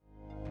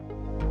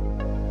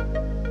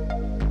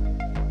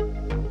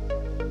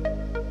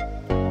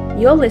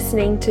You're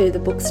listening to the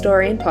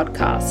Bookstorian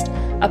Podcast,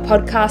 a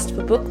podcast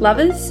for book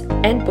lovers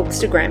and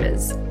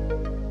bookstagrammers.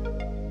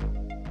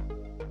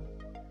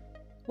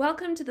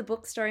 Welcome to the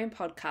Bookstorian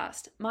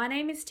Podcast. My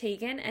name is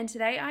Tegan and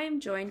today I am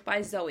joined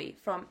by Zoe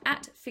from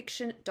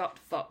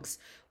 @fiction.fox.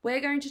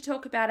 We're going to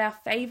talk about our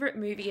favourite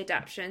movie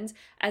adaptions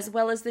as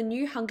well as the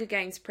new Hunger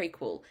Games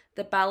prequel,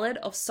 The Ballad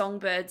of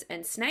Songbirds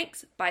and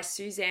Snakes by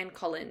Suzanne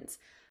Collins.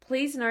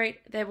 Please note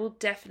there will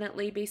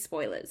definitely be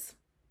spoilers.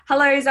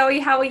 Hello Zoe,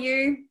 how are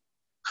you?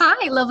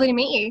 Hi, lovely to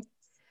meet you.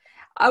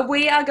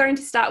 We are going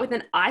to start with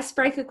an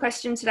icebreaker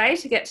question today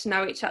to get to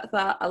know each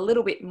other a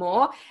little bit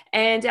more.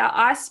 And our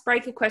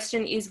icebreaker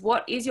question is,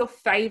 what is your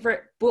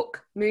favourite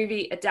book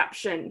movie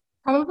adaptation?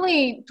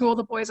 Probably To All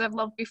the Boys I've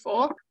Loved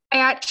Before. I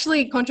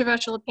actually,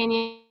 controversial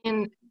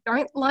opinion,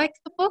 don't like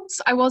the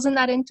books. I wasn't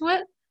that into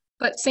it,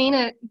 but seeing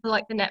it,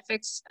 like the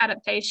Netflix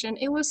adaptation,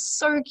 it was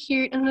so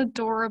cute and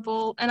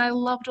adorable, and I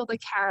loved all the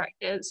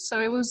characters.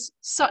 So it was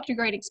such a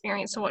great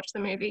experience to watch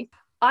the movie.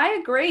 I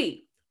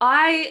agree.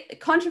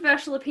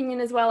 Controversial opinion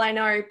as well, I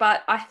know,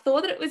 but I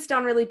thought that it was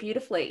done really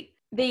beautifully.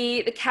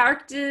 The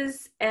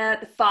characters,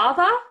 the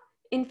father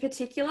in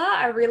particular,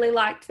 I really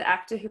liked the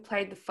actor who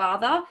played the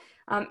father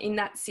in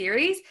that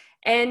series,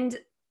 and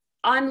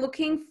I'm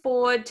looking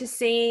forward to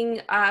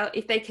seeing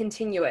if they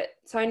continue it.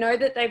 So I know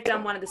that they've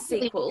done one of the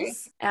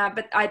sequels,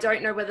 but I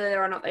don't know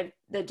whether or not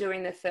they're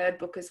doing the third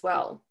book as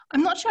well.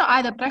 I'm not sure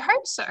either, but I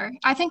hope so.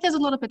 I think there's a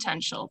lot of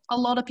potential. A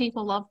lot of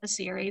people love the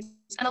series,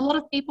 and a lot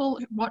of people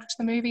who watch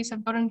the movies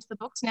have got into the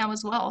books now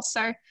as well.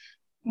 So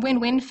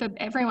win-win for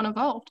everyone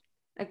involved.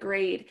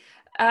 Agreed.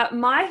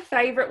 My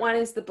favourite one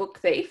is The Book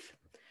Thief.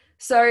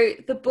 So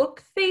The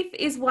Book Thief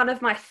is one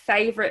of my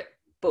favourite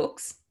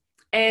books.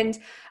 And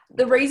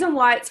the reason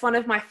why it's one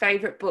of my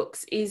favourite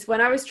books is when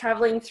I was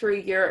travelling through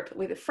Europe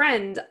with a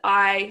friend,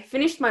 I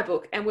finished my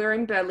book and we were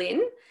in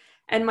Berlin.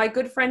 And my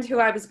good friend who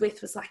I was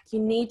with was like, you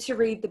need to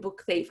read The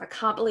Book Thief. I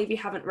can't believe you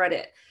haven't read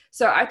it.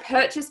 So I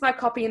purchased my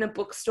copy in a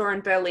bookstore in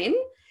Berlin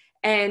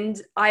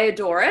and I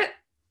adore it.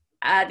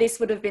 This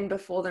would have been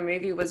before the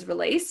movie was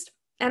released.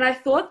 And I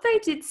thought they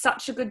did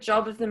such a good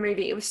job of the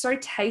movie. It was so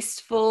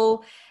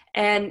tasteful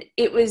and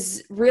it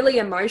was really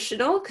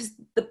emotional because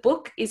the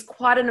book is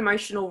quite an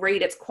emotional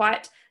read. It's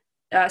quite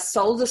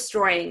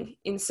soul-destroying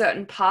in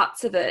certain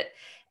parts of it.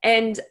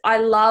 And I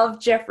love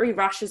Geoffrey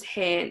Rush's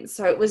hands.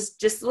 So it was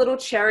just a little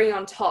cherry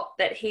on top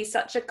that he's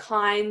such a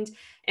kind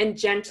and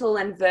gentle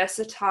and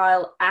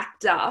versatile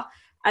actor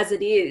as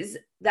it is,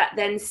 that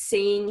then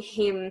seeing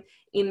him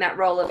in that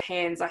role of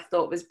hands, I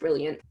thought was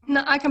brilliant.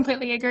 No, I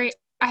completely agree.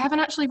 I haven't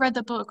actually read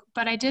the book,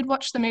 but I did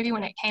watch the movie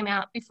when it came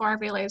out before I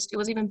realized it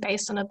was even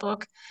based on a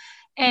book.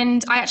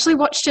 And I actually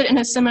watched it in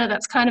a cinema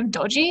that's kind of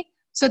dodgy.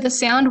 So the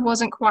sound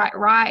wasn't quite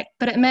right,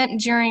 but it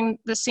meant during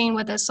the scene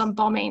where there's some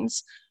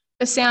bombings,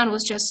 the sound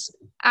was just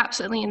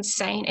absolutely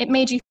insane. It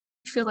made you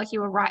feel like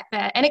you were right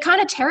there. And it kind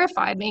of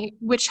terrified me,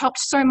 which helped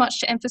so much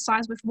to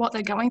emphasize with what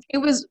they're going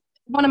through. It was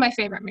one of my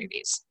favorite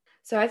movies.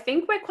 So I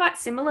think we're quite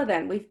similar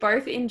then. We've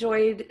both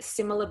enjoyed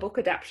similar book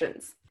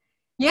adaptions.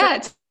 Yeah,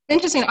 it's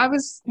interesting. I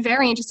was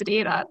very interested to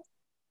hear that.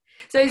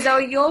 So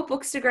Zoe, your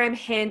Bookstagram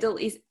handle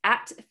is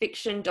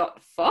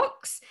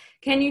 @fiction.fox.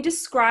 Can you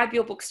describe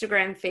your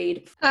Bookstagram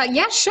feed?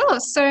 Yeah,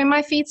 sure. So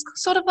my feed's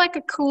sort of like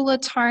a cooler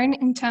tone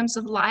in terms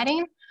of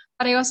lighting,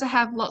 but I also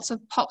have lots of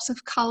pops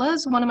of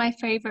colours. One of my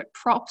favourite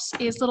props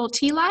is little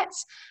tea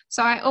lights.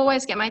 So I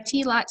always get my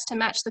tea lights to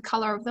match the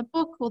colour of the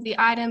book or the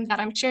item that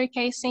I'm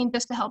showcasing,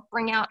 just to help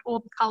bring out all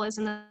the colours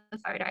in the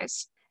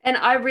photos. And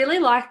I really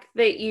like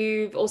that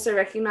you've also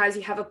recognised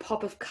you have a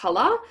pop of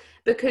colour,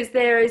 because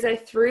there is a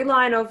through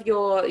line of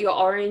your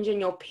orange and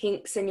your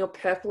pinks and your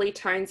purpley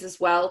tones as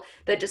well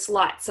that just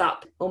lights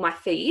up all my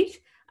feed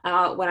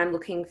when I'm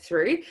looking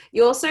through.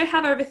 You also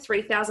have over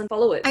 3,000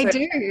 followers. I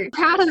do.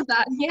 Proud of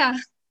that, yeah.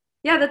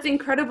 Yeah, that's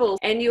incredible.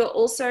 And you're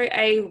also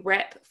a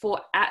rep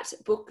for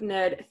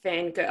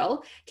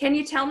 @BookNerdFangirl. Can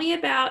you tell me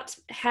about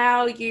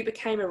how you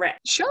became a rep?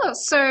 Sure.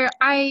 So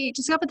I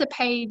discovered the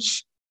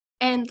page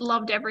and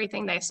loved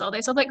everything they sell.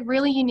 They sell like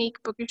really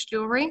unique bookish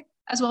jewelry,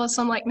 as well as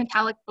some like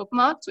metallic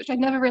bookmarks, which I'd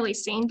never really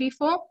seen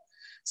before.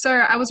 So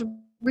I was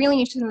really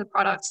interested in the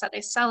products that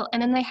they sell.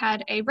 And then they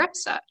had a rep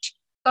search.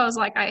 So I was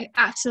like, I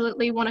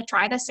absolutely want to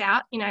try this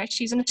out. You know,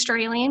 she's an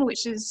Australian,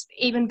 which is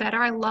even better.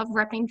 I love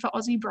repping for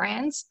Aussie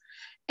brands.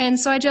 And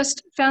so I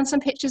just found some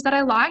pictures that I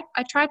liked.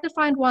 I tried to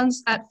find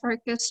ones that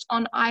focused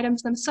on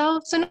items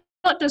themselves. So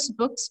not just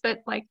books, but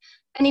like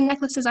any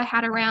necklaces I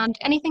had around,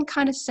 anything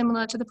kind of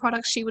similar to the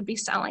products she would be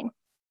selling.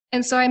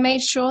 And so I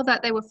made sure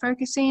that they were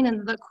focusing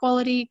and the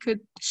quality could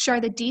show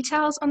the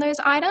details on those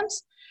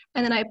items.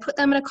 And then I put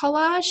them in a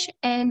collage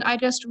and I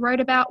just wrote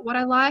about what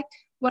I like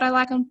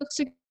on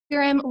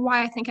Bookstagram,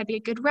 why I think I'd be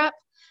a good rep,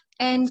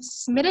 and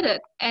submitted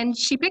it. And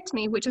she picked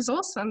me, which is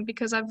awesome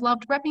because I've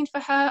loved repping for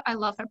her. I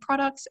love her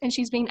products and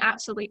she's been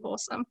absolutely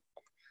awesome.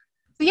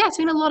 So yeah, it's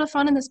been a lot of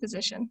fun in this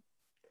position.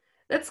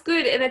 That's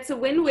good. And it's a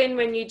win-win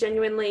when you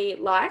genuinely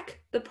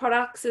like the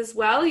products as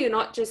well. You're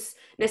not just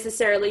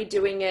necessarily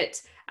doing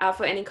it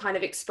for any kind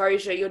of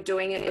exposure. You're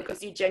doing it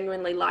because you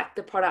genuinely like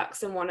the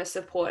products and want to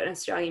support an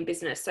Australian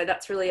business. So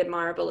that's really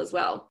admirable as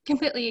well.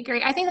 Completely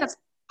agree. I think that's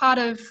part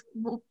of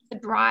the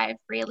drive,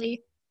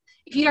 really.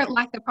 If you don't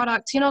like the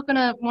products, you're not going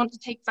to want to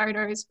take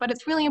photos, but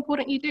it's really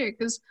important you do,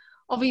 because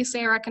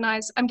obviously I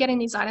recognize I'm getting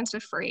these items for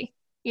free.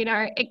 You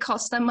know, it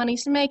costs them money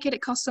to make it.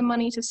 It costs them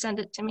money to send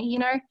it to me, you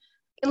know.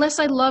 Unless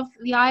I love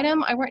the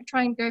item, I won't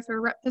try and go for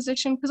a rep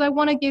position, because I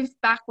want to give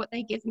back what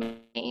they give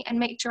me and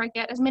make sure I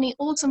get as many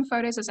awesome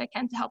photos as I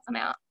can to help them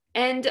out.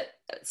 And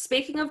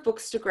speaking of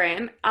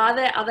Bookstagram, are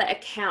there other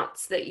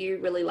accounts that you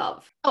really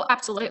love? Oh,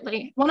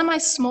 absolutely. One of my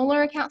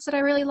smaller accounts that I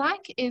really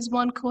like is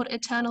one called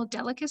Eternal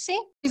Delicacy.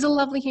 She's a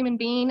lovely human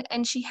being,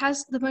 and she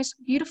has the most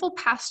beautiful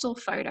pastel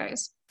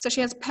photos. So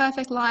she has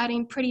perfect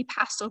lighting, pretty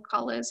pastel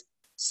colors,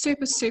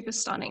 super, super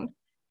stunning.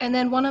 And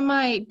then one of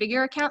my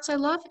bigger accounts I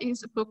love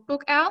is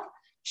Book Owl.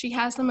 She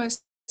has the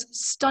most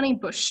stunning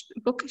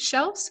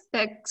bookshelves.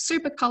 They're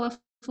super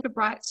colorful, super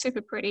bright, super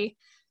pretty,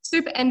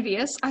 super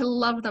envious. I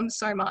love them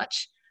so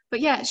much. But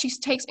yeah, she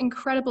takes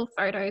incredible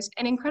photos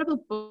and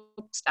incredible book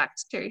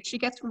stacks too. She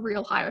gets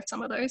real high with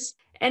some of those.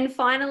 And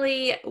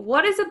finally,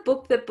 what is a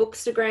book that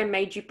Bookstagram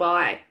made you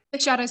buy? The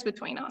Shadows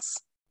Between Us.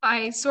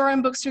 I saw it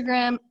on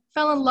Bookstagram,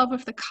 fell in love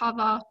with the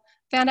cover,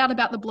 found out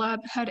about the blurb,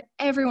 heard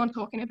everyone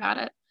talking about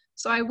it.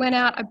 So I went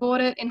out, I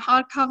bought it in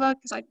hardcover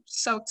because I'm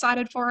so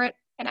excited for it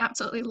and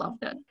absolutely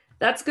loved it.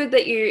 That's good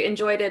that you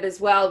enjoyed it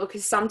as well,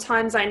 because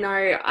sometimes I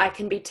know I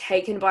can be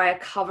taken by a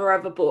cover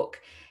of a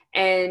book,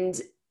 and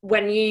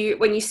when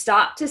you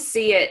start to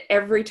see it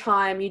every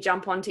time you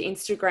jump onto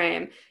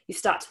Instagram, you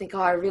start to think,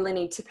 oh, I really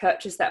need to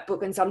purchase that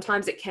book, and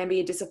sometimes it can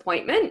be a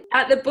disappointment.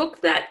 The book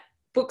that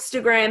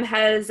Bookstagram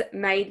has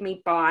made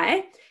me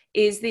buy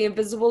is The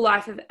Invisible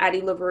Life of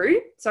Addie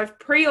LaRue. So I've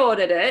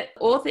pre-ordered it.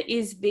 Author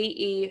is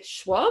V.E.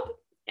 Schwab.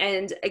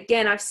 And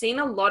again, I've seen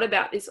a lot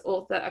about this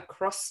author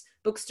across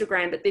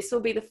Bookstagram, but this will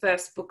be the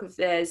first book of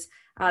theirs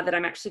that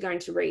I'm actually going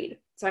to read.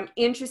 So I'm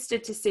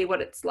interested to see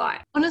what it's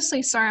like.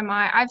 Honestly, so am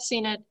I. I've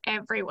seen it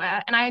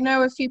everywhere. And I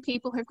know a few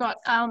people who've got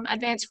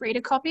advanced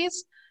reader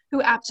copies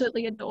who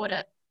absolutely adored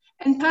it.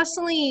 And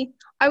personally,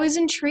 I was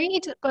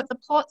intrigued, but the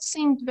plot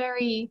seems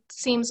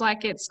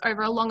like it's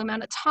over a long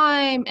amount of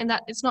time and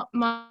that it's not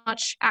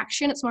much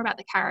action. It's more about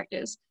the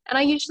characters. And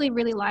I usually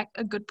really like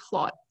a good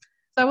plot.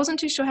 So I wasn't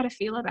too sure how to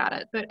feel about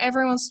it, but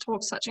everyone's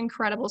talked such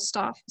incredible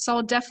stuff. So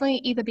I'll definitely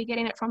either be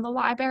getting it from the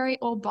library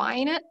or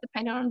buying it,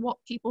 depending on what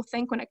people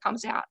think when it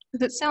comes out,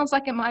 because it sounds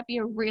like it might be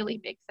a really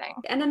big thing.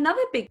 And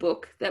another big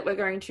book that we're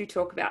going to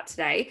talk about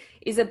today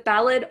is A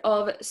Ballad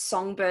of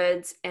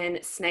Songbirds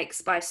and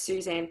Snakes by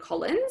Suzanne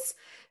Collins.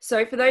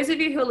 So for those of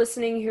you who are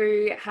listening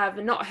who have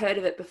not heard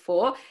of it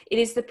before, it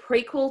is the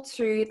prequel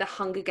to The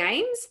Hunger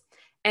Games,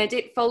 and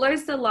it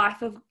follows the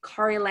life of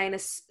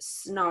Coriolanus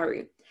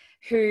Snow,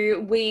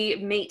 who we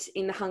meet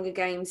in the Hunger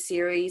Games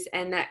series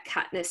and that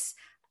Katniss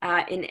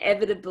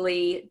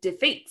inevitably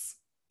defeats.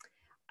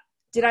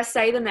 Did I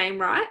say the name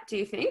right, do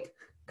you think?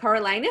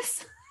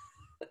 Coriolanus?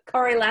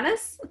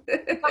 Coriolanus?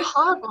 A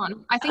hard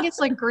one. I think it's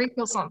like Greek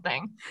or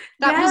something.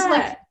 That was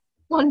like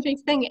one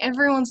big thing.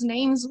 Everyone's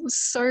names was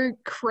so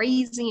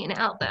crazy and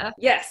out there.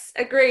 Yes,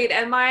 agreed.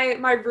 And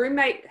my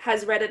roommate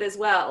has read it as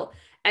well.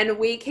 And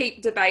we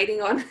keep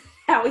debating on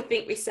how we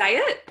think we say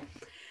it.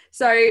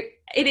 So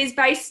it is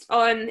based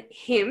on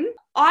him.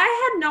 I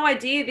had no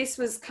idea this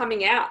was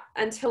coming out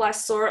until I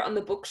saw it on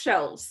the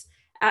bookshelves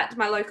at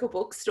my local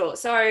bookstore.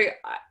 So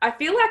I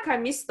feel like I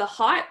missed the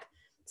hype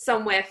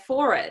somewhere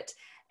for it.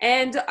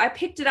 And I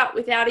picked it up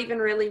without even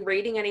really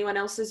reading anyone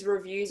else's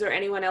reviews or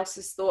anyone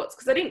else's thoughts,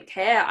 because I didn't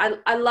care.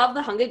 I love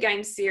the Hunger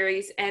Games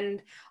series,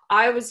 and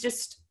I was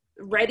just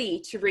ready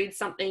to read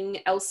something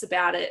else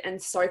about it and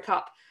soak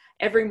up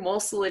every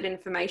morsel of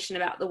information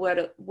about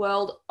the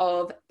world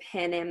of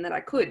Panem that I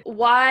could.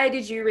 Why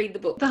did you read the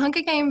book? The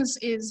Hunger Games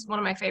is one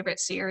of my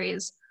favorite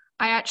series.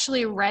 I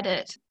actually read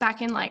it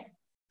back in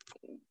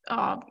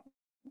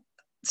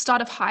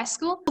start of high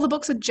school. All the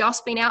books had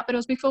just been out, but it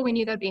was before we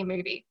knew there'd be a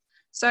movie.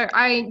 So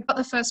I got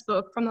the first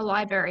book from the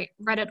library,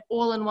 read it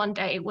all in one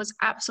day, was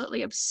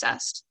absolutely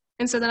obsessed.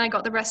 And so then I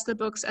got the rest of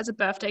the books as a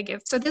birthday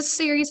gift. So this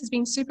series has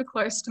been super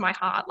close to my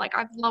heart. Like,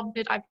 I've loved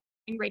it. I've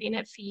been reading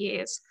it for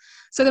years.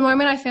 So the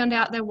moment I found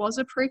out there was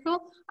a prequel,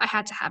 I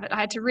had to have it. I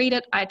had to read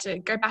it. I had to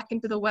go back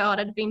into the world.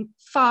 It had been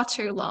far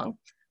too long.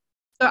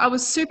 So I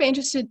was super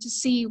interested to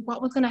see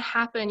what was going to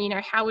happen. You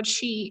know, how would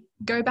she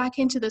go back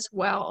into this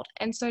world?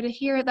 And so to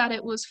hear that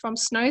it was from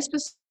Snow's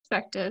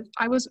perspective,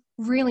 I was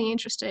really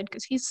interested,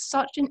 because he's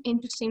such an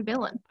interesting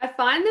villain. I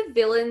find the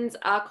villains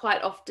are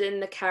quite often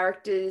the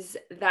characters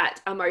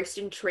that are most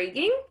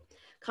intriguing,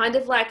 kind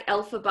of like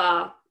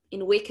Elphaba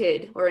in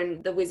Wicked or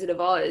in The Wizard of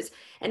Oz,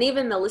 and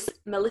even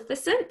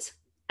Maleficent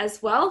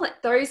as well.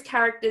 Like, those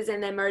characters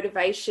and their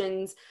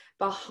motivations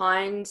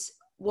behind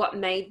what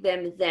made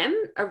them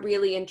are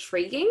really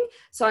intriguing.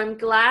 So I'm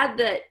glad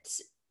that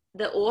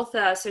the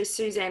author, so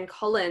Suzanne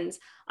Collins,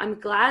 I'm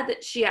glad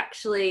that she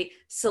actually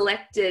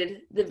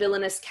selected the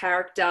villainous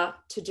character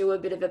to do a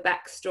bit of a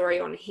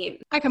backstory on him.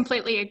 I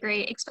completely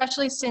agree,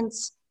 especially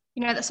since,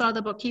 at the start of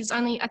the book, he's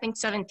only, I think,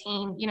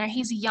 17.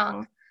 He's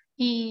young.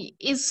 He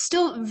is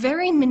still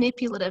very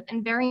manipulative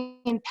and very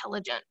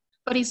intelligent,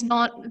 but he's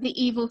not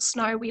the evil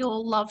Snow we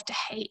all love to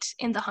hate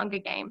in the Hunger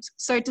Games.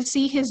 So to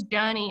see his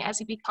journey as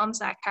he becomes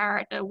that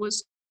character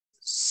was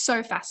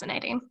so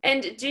fascinating.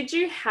 And did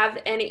you have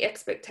any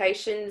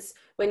expectations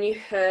when you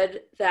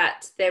heard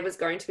that there was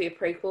going to be a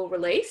prequel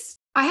release?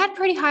 I had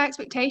pretty high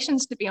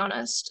expectations, to be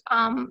honest.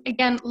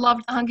 Again,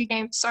 loved The Hunger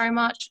Games so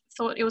much,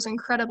 thought it was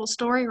incredible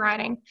story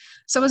writing.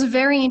 So I was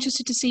very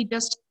interested to see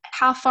just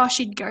how far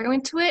she'd go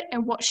into it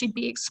and what she'd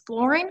be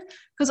exploring,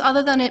 because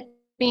other than it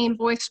being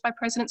voiced by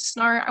President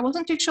Snow, I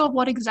wasn't too sure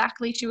what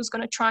exactly she was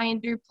going to try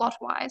and do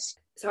plot-wise.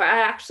 So I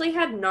actually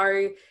had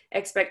no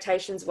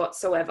expectations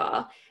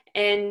whatsoever,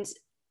 and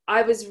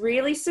I was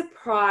really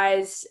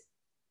surprised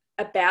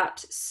about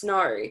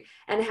Snow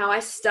and how I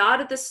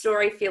started the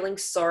story feeling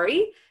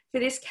sorry for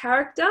this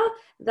character,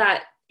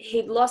 that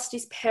he'd lost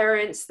his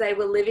parents. They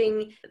were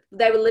living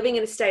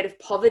in a state of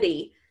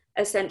poverty,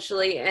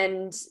 essentially,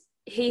 and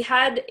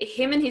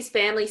him and his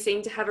family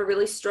seemed to have a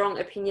really strong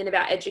opinion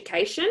about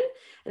education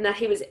and that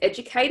he was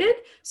educated.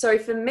 So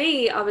for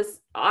me,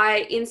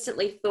 I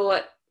instantly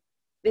thought,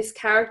 this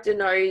character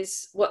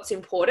knows what's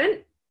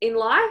important in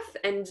life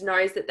and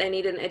knows that they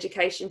need an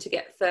education to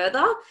get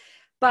further.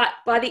 But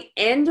by the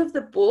end of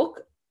the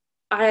book,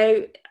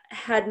 I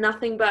had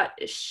nothing but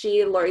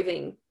sheer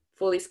loathing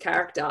for this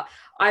character.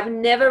 I've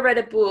never read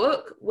a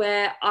book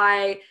where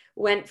I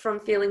went from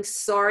feeling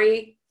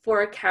sorry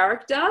for a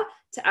character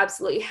to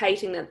absolutely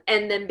hating them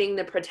and then being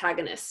the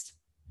protagonist.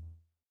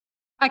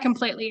 I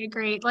completely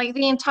agree. Like,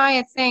 the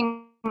entire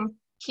thing,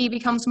 he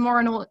becomes more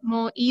and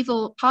more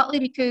evil, partly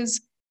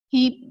because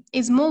he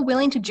is more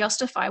willing to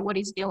justify what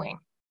he's doing.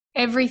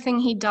 Everything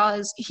he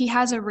does, he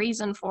has a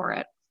reason for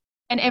it.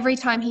 And every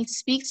time he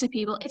speaks to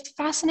people, it's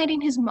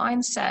fascinating his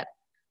mindset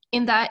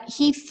in that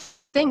he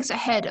thinks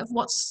ahead of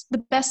what's the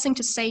best thing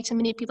to say to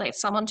manipulate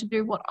someone to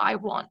do what I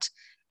want.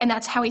 And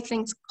that's how he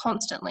thinks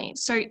constantly.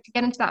 So to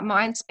get into that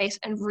mind space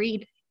and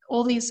read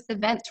all these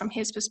events from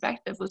his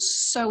perspective was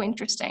so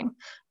interesting.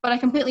 But I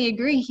completely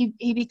agree.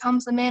 He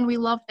becomes the man we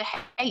love to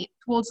hate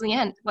towards the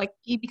end. Like,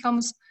 he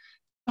becomes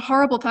a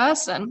horrible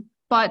person,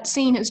 but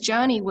seeing his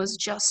journey was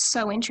just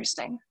so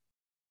interesting.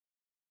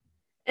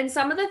 And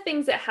some of the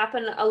things that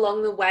happen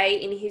along the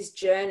way in his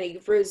journey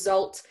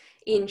result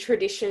in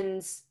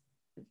traditions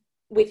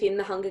within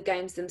the Hunger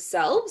Games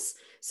themselves.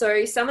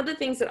 So some of the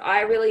things that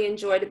I really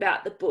enjoyed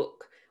about the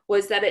book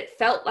was that it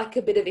felt like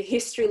a bit of a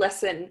history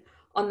lesson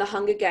on the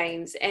Hunger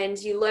Games, and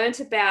you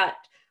learnt about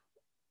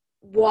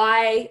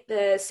why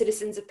the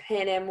citizens of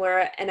Panem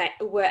were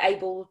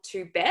able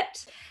to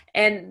bet,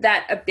 and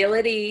that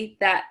ability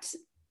that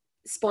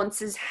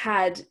sponsors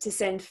had to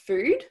send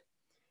food,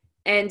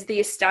 and the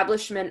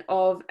establishment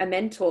of a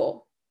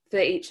mentor for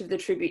each of the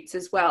tributes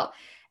as well.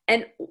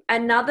 And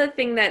another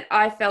thing that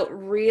I felt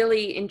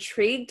really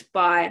intrigued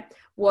by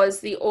was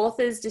the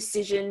author's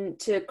decision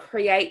to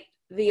create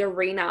the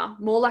arena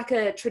more like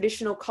a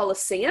traditional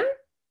Colosseum,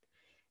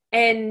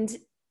 and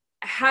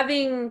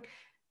having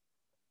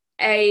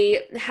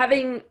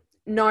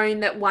known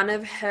that one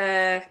of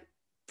her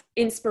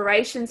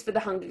inspirations for the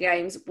Hunger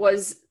Games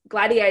was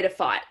gladiator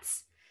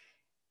fights.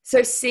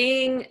 So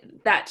seeing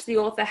that the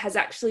author has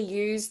actually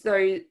used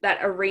that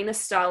arena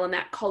style and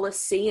that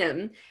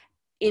Colosseum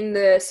in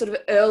the sort of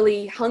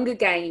early Hunger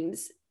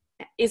Games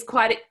is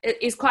quite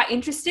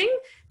interesting,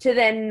 to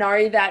then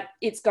know that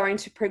it's going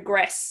to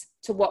progress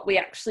to what we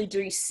actually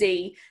do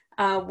see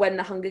when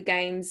the Hunger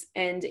Games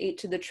and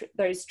each of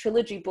those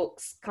trilogy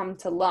books come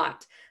to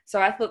light. So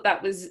I thought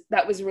that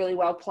was really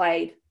well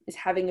played, is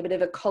having a bit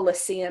of a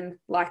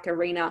Colosseum-like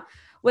arena.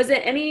 Was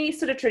there any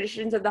sort of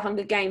traditions of the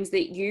Hunger Games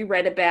that you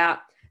read about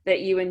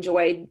that you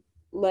enjoyed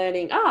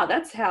learning?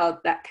 That's how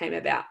that came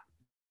about?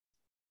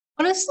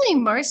 Honestly,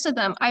 most of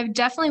them. I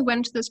definitely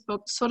went to this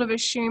book sort of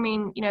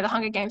assuming, the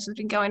Hunger Games has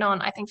been going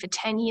on, I think, for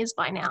 10 years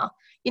by now.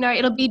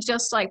 It'll be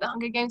just like the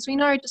Hunger Games we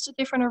know, just a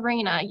different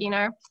arena,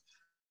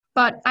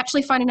 But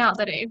actually finding out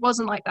that it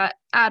wasn't like that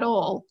at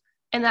all,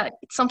 and that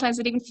sometimes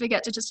they'd even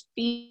forget to just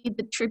feed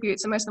the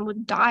tributes, and most of them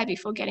would die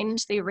before getting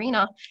into the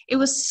arena. It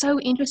was so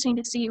interesting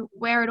to see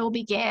where it all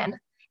began.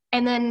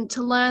 And then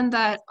to learn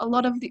that a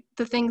lot of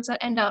the things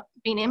that end up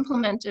being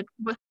implemented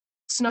was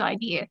no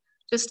idea.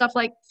 Just stuff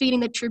like feeding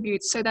the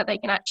tributes so that they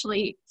can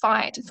actually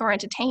fight for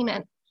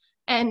entertainment,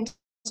 and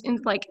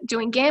like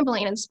doing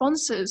gambling and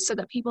sponsors so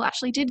that people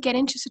actually did get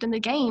interested in the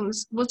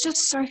games was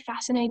just so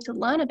fascinating to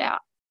learn about.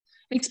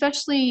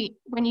 Especially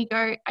when you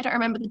go, I don't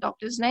remember the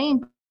doctor's name,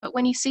 but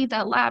when you see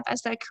their lab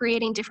as they're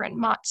creating different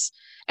mutts,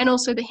 and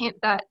also the hint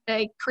that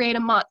they create a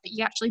mutt that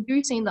you actually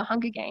do see in the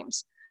Hunger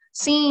Games,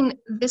 seeing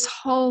this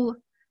whole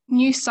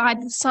new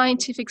side, the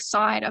scientific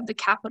side of the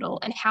Capitol,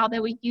 and how they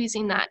were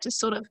using that to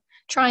sort of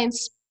try and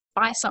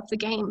spice up the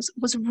games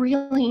was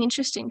really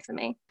interesting for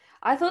me.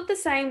 I thought the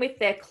same with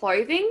their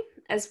clothing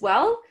as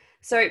well.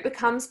 So it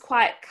becomes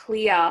quite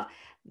clear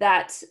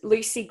that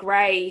Lucy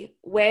Gray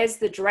wears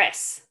the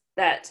dress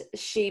that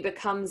she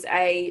becomes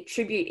a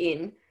tribute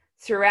in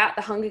throughout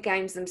the Hunger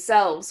Games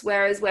themselves.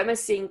 Whereas when we're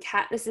seeing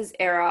Katniss's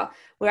era,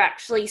 we're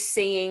actually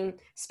seeing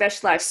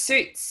specialized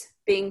suits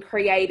being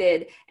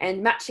created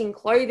and matching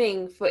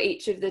clothing for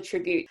each of the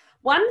tributes.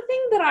 One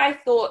thing that I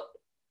thought,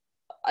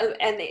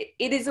 and it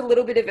is a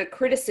little bit of a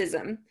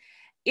criticism,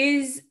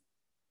 is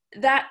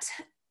that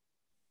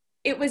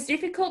it was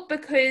difficult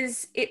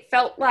because it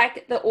felt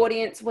like the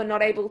audience were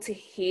not able to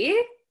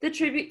hear the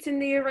tributes in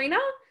the arena.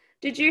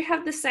 Did you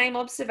have the same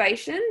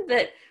observation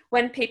that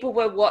when people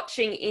were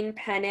watching in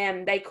Pan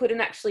Am, they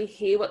couldn't actually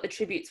hear what the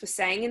tributes were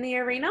saying in the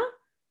arena?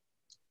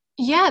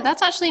 Yeah,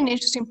 that's actually an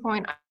interesting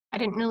point. I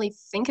didn't really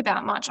think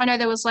about much. I know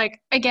there was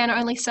again,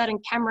 only certain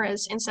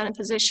cameras in certain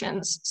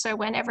positions. So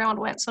when everyone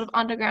went sort of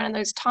underground in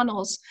those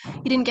tunnels,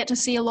 you didn't get to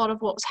see a lot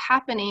of what was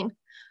happening.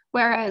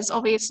 Whereas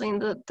obviously in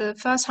the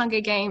first Hunger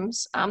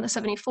Games, the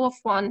 74th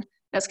one,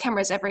 there's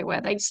cameras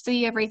everywhere. They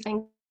see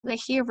everything, they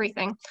hear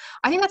everything.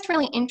 I think that's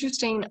really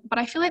interesting, but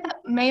I feel like that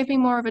may have been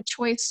more of a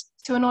choice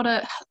in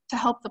order to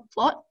help the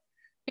plot,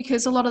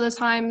 because a lot of the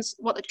times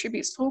what the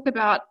tributes talk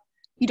about,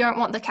 you don't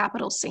want the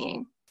Capitol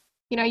seeing.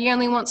 You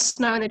only want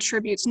Snow and the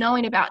tributes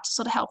knowing about to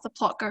sort of help the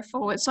plot go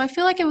forward. So I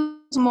feel like it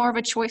was more of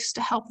a choice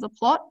to help the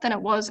plot than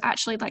it was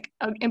actually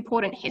an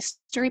important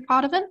history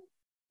part of it.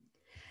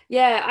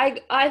 Yeah,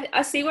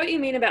 I see what you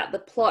mean about the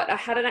plot. I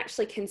hadn't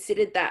actually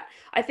considered that.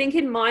 I think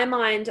in my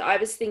mind, I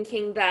was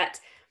thinking that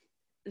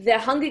the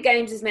Hunger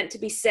Games is meant to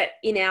be set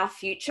in our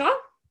future.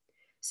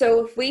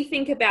 So if we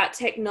think about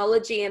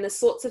technology and the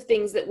sorts of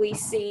things that we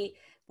see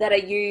that are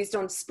used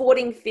on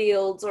sporting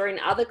fields or in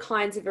other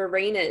kinds of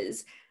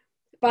arenas,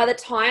 by the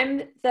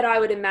time that I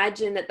would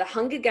imagine that the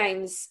Hunger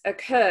Games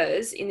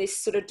occurs in this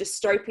sort of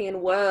dystopian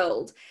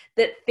world,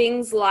 that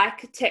things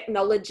like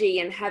technology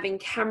and having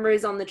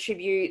cameras on the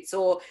tributes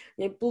or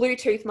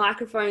Bluetooth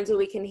microphones where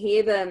we can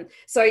hear them.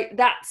 So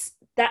that's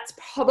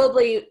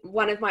probably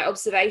one of my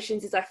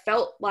observations, is I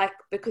felt like,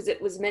 because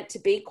it was meant to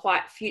be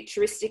quite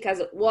futuristic as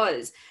it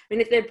was, I mean,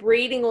 if they're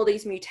breeding all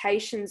these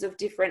mutations of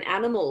different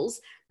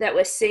animals that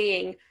we're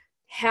seeing,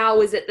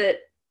 how is it that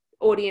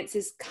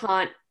audiences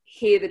can't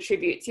hear the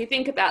tributes? You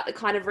think about the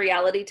kind of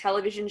reality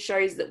television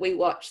shows that we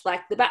watch,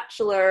 like The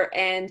Bachelor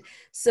and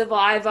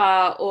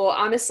Survivor or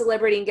I'm a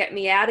Celebrity and Get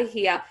Me Out of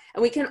Here,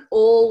 and we can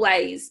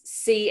always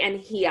see and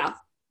hear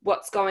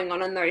what's going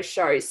on in those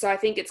shows. So I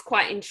think it's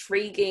quite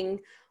intriguing,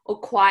 or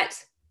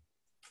quite,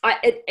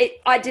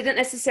 I didn't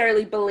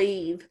necessarily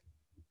believe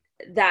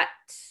that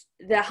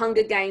the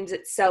Hunger Games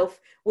itself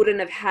wouldn't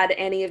have had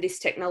any of this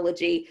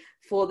technology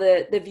for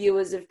the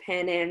viewers of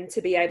Pan Am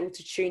to be able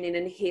to tune in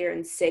and hear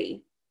and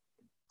see.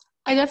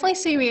 I definitely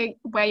see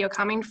where you're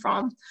coming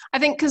from. I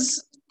think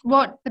because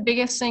what the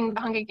biggest thing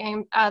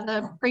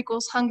the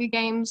prequels Hunger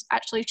Games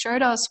actually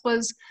showed us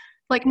was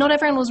not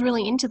everyone was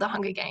really into the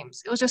Hunger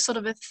Games. It was just sort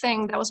of a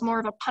thing that was more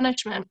of a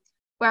punishment,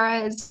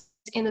 whereas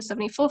in the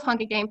 74th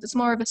Hunger Games, it's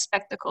more of a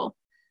spectacle,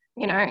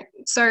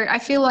 So I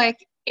feel like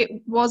it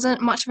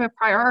wasn't much of a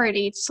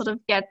priority to sort of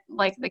get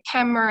the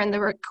camera and the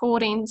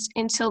recordings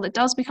until it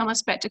does become a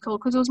spectacle,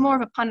 because it was more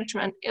of a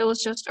punishment. It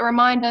was just a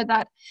reminder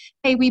that,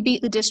 hey, we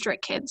beat the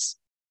district kids.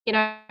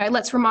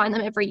 Let's remind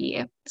them every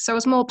year. So it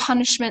was more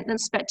punishment than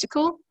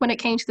spectacle when it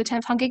came to the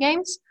 10th Hunger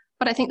Games.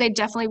 But I think they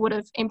definitely would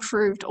have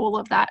improved all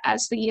of that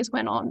as the years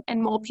went on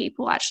and more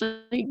people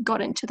actually got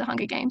into the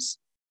Hunger Games.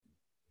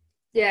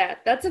 Yeah,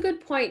 that's a good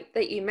point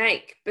that you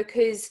make,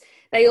 because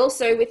they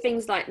also, with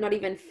things like not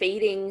even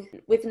feeding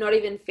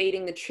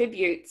the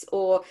tributes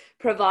or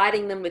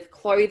providing them with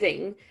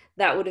clothing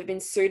that would have been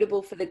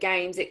suitable for the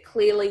games, it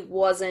clearly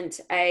wasn't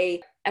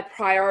a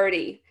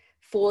priority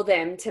for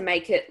them to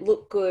make it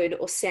look good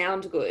or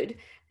sound good.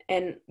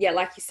 And yeah,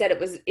 like you said,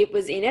 it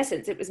was in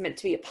essence, it was meant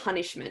to be a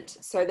punishment.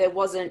 So there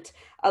wasn't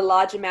a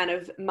large amount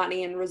of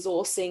money and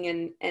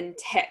resourcing and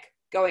tech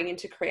going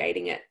into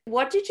creating it.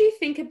 What did you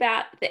think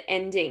about the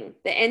ending?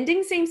 The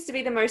ending seems to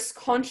be the most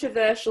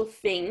controversial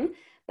thing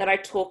that I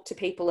talk to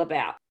people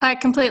about. I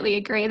completely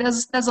agree.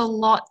 There's a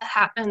lot that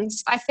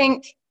happens. I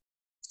think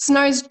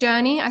Snow's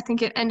journey, I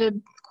think it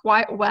ended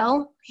quite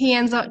well. He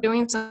ends up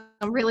doing some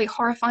really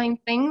horrifying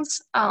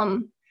things.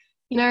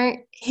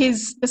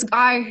 This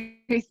guy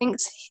who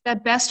thinks they're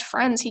best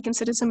friends, he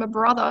considers him a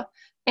brother,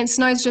 and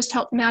Snow's just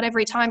helped him out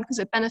every time because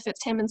it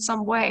benefits him in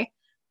some way,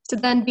 to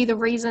then be the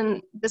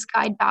reason this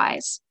guy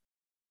dies,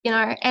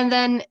 and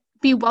then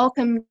be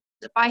welcomed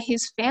by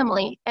his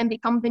family and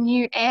become the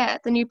new heir,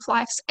 the new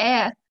Plyth's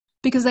heir,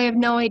 because they have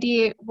no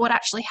idea what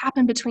actually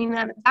happened between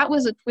them. That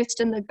was a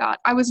twist in the gut.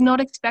 I was not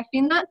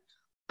expecting that,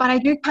 but I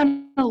do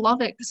kind of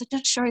love it because it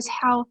just shows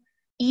how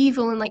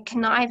evil and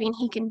conniving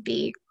he can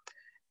be.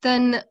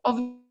 Then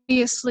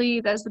obviously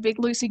there's the big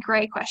Lucy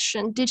Gray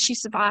question. Did she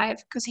survive?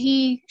 Because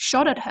he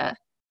shot at her.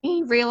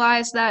 He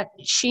realized that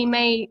she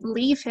may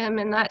leave him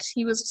and that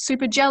he was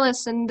super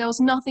jealous and there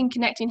was nothing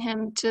connecting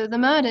him to the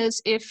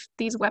murders if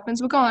these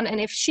weapons were gone and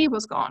if she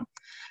was gone.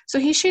 So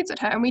he shoots at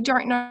her and we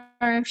don't know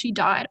if she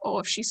died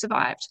or if she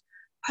survived.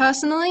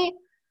 Personally,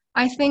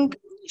 I think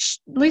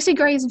Lucy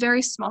Gray is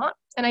very smart,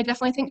 and I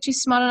definitely think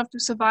she's smart enough to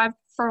survive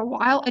for a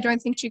while. I don't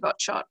think she got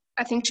shot.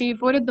 I think she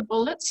avoided the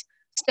bullets,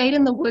 stayed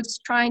in the woods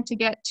trying to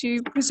get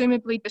to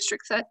presumably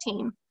District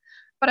 13.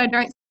 But I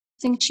don't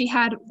think she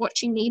had what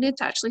she needed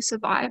to actually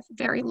survive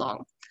very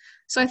long.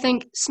 So I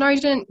think Snow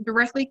didn't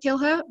directly kill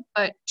her,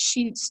 but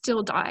she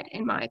still died,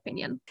 in my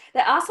opinion.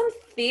 There are some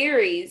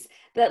theories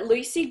that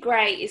Lucy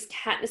Gray is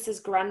Katniss's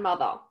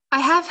grandmother. I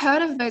have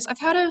heard of those. I've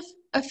heard of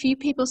a few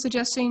people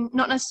suggesting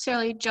not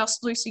necessarily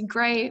just Lucy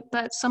Gray,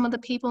 but some of the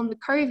people in the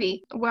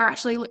Covey were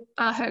actually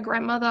her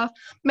grandmother.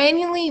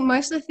 Mainly,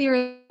 most of the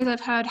theories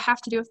I've heard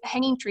have to do with the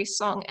Hanging Tree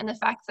song and the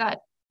fact that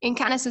in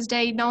Katniss's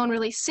day, no one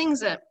really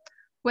sings it.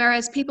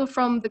 Whereas people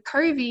from the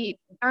Covey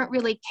don't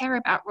really care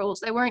about rules.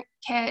 They won't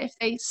care if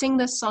they sing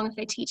this song, if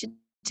they teach it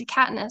to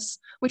Katniss,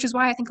 which is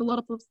why I think a lot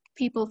of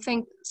people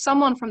think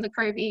someone from the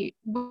Covey,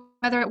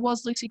 whether it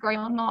was Lucy Gray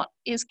or not,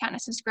 is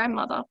Katniss's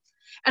grandmother.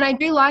 And I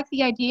do like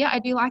the idea. I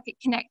do like it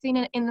connecting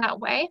in that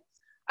way.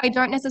 I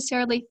don't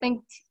necessarily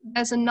think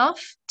there's enough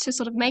to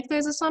sort of make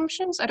those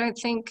assumptions. I don't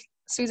think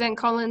Suzanne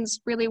Collins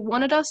really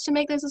wanted us to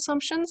make those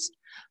assumptions,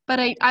 but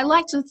I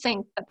like to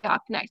think that they are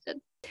connected.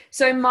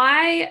 So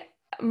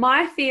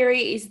my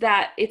theory is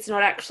that it's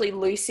not actually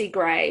Lucy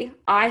Gray.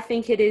 I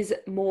think it is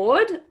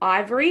Maud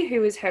Ivory,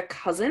 who is her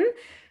cousin.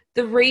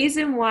 The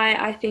reason why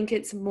I think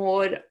it's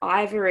Maud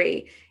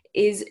Ivory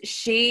is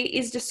she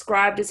is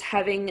described as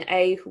having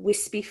a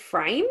wispy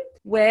frame,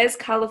 wears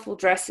colourful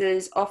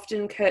dresses,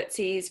 often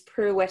curtsies,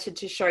 pirouetted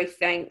to show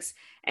thanks,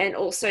 and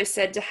also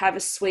said to have a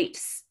sweet,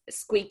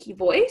 squeaky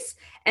voice.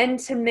 And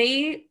to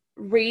me,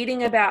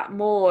 reading about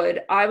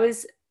Maud, I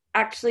was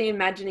actually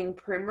imagining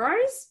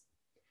Primrose.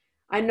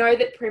 I know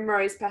that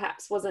Primrose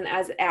perhaps wasn't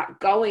as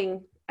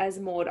outgoing as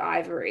Maud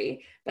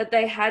Ivory, but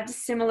they had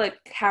similar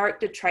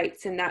character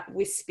traits in that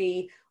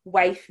wispy,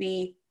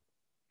 wafy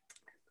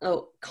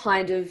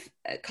kind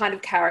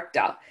of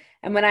character.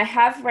 And when I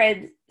have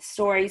read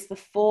stories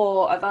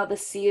before of other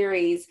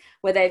series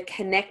where they've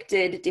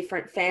connected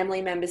different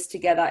family members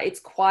together, it's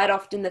quite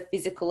often the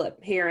physical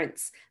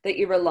appearance that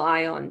you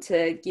rely on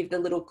to give the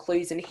little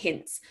clues and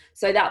hints.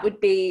 So that would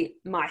be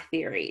my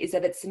theory, is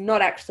that it's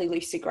not actually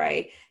Lucy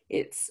Gray,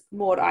 it's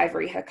Maud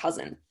Ivory, her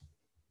cousin.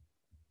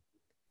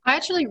 I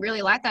actually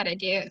really like that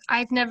idea.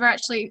 I've never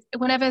actually,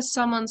 whenever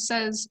someone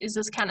says, is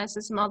this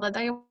Katniss's mother,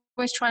 they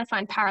always try and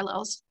find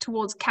parallels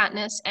towards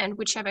Katniss and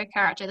whichever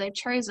character they've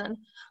chosen.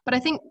 But I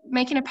think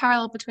making a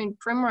parallel between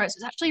Primrose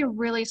is actually a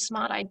really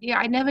smart idea.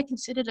 I never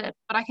considered it,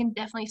 but I can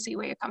definitely see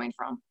where you're coming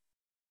from.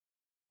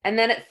 And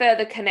then it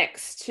further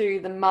connects to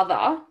the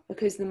mother,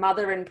 because the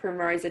mother and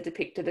Primrose are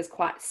depicted as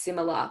quite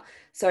similar.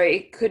 So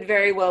it could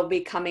very well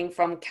be coming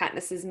from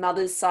Katniss's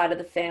mother's side of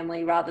the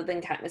family rather than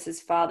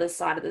Katniss's father's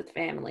side of the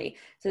family.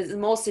 So it's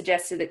more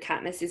suggested that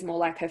Katniss is more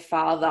like her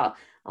father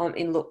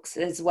in looks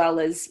as well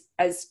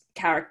as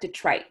character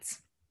traits.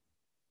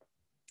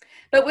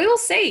 But we will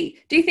see.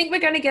 Do you think we're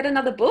going to get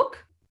another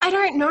book? I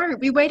don't know.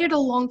 We waited a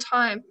long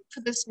time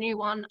for this new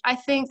one. I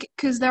think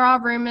because there are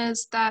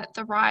rumors that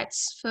the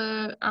rights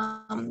for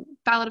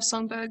Ballad of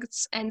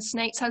Songbirds and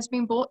Snakes has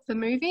been bought for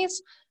movies.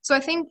 So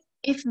I think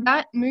if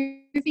that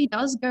movie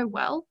does go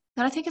well,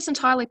 then I think it's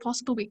entirely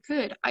possible we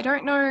could. I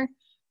don't know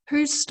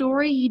whose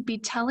story you'd be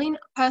telling.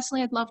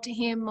 Personally, I'd love to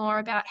hear more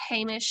about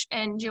Hamish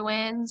and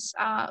Joanne's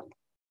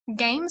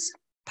games,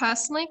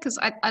 personally, because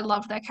I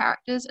love their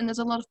characters and there's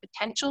a lot of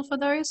potential for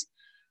those.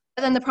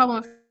 But then the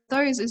problem with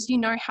those is you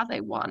know how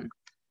they won,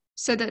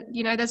 so that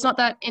there's not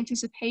that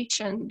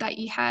anticipation that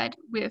you had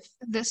with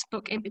this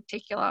book in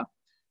particular.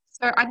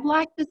 So I'd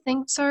like to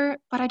think so,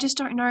 but I just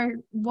don't know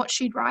what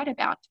she'd write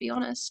about, to be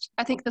honest.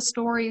 I think the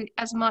story,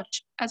 as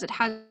much as it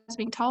has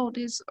been told,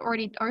 is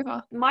already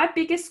over. My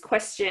biggest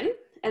question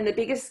and the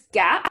biggest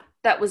gap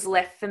that was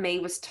left for me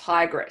was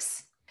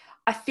Tigress.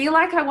 I feel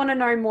like I want to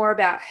know more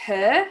about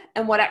her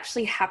and what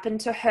actually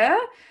happened to her.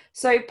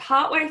 So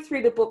partway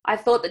through the book, I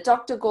thought that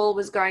Dr. Gall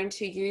was going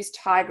to use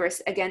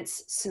Tigress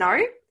against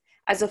Snow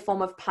as a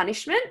form of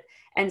punishment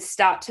and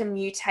start to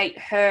mutate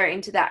her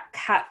into that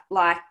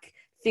cat-like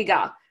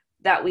figure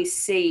that we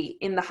see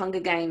in the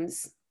Hunger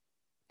Games.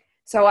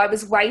 So I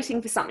was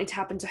waiting for something to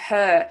happen to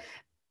her,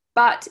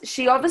 but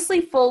she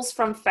obviously falls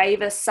from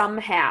favor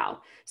somehow.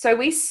 So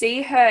we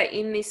see her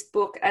in this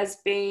book as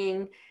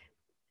being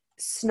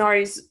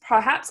Snow's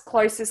perhaps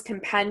closest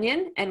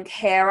companion and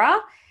carer,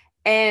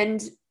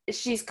 and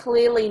she's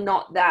clearly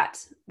not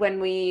that when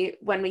we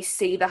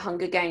see the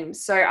Hunger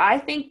Games. So I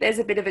think there's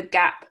a bit of a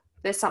gap.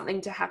 There's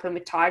something to happen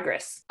with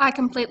Tigress. I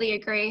completely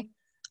agree.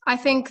 I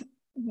think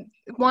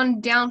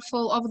one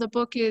downfall of the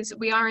book is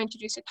we are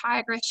introduced to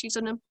Tigress. She's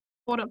an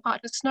important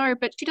part to Snow,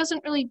 but she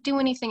doesn't really do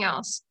anything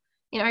else.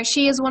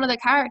 She is one of the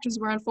characters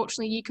where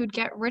unfortunately you could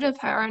get rid of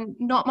her and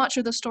not much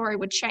of the story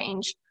would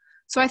change.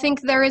 So I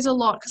think there is a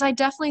lot, because I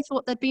definitely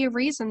thought there'd be a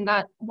reason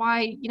that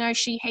why,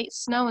 she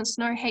hates Snow and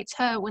Snow hates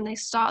her when they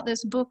start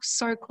this book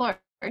so close.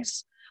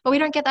 But we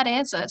don't get that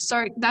answer.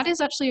 So that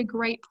is actually a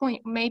great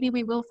point. Maybe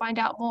we will find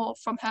out more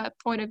from her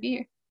point of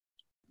view.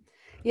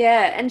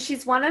 Yeah, and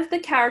she's one of the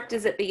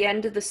characters at the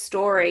end of the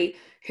story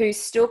who's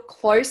still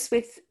close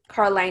with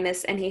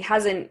Coriolanus and he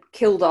hasn't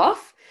killed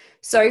off.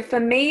 So for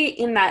me,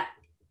 in that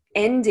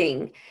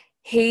ending,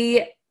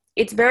 he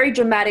it's very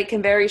dramatic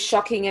and very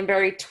shocking and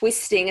very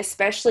twisting,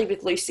 especially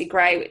with Lucy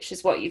Gray, which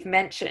is what you've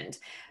mentioned.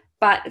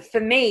 But for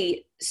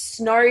me,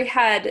 Snow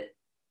had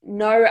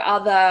no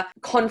other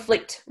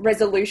conflict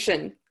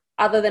resolution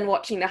other than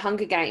watching the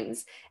Hunger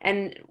Games.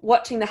 And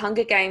watching the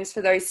Hunger Games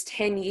for those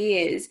 10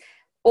 years,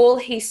 all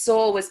he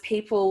saw was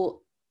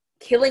people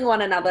killing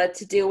one another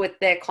to deal with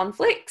their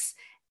conflicts.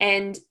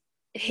 And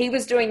he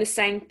was doing the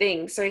same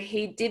thing. So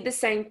he did the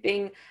same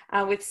thing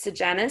with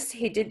Sejanus.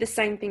 He did the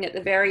same thing at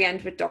the very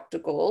end with Dr.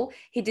 Gall.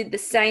 He did the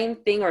same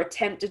thing, or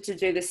attempted to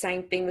do the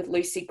same thing, with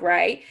Lucy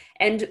Gray.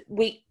 And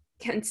we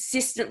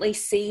consistently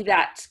see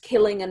that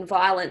killing and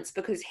violence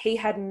because he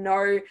had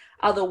no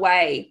other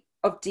way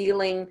of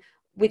dealing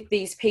with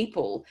these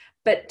people.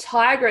 But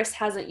Tigress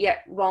hasn't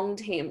yet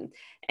wronged him.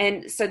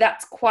 And so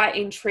that's quite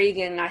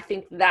intriguing. I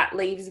think that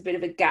leaves a bit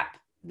of a gap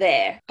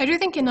there. I do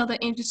think another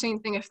interesting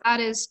thing of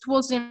that is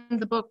towards the end of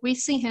the book, we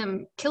see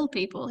him kill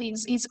people.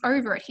 He's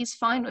over it. He's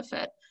fine with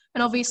it.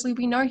 And obviously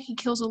we know he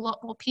kills a lot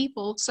more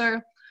people. So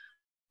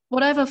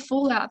whatever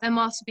fallout there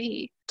must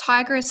be,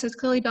 Tigress has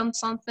clearly done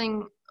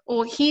something,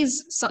 or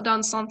he's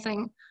done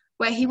something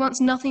where he wants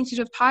nothing to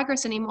do with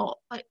Tigress anymore.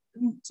 Like,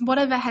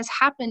 whatever has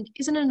happened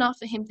isn't enough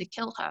for him to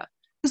kill her.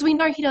 Because we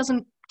know he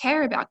doesn't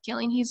care about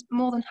killing. He's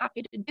more than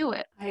happy to do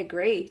it. I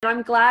agree.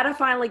 I'm glad I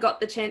finally got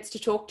the chance to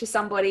talk to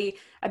somebody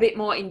a bit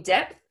more in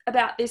depth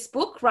about this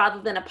book rather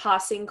than a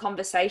passing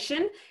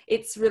conversation.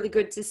 It's really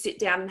good to sit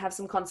down and have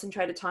some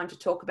concentrated time to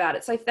talk about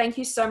it. So thank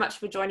you so much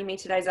for joining me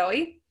today,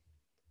 Zoe.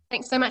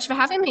 Thanks so much for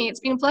having me. It's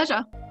been a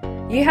pleasure.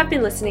 You have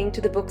been listening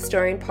to the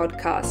Bookstorian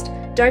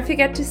podcast. Don't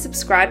forget to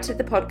subscribe to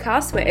the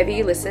podcast wherever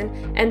you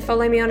listen and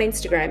follow me on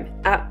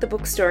Instagram @the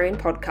Bookstorian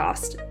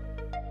Podcast.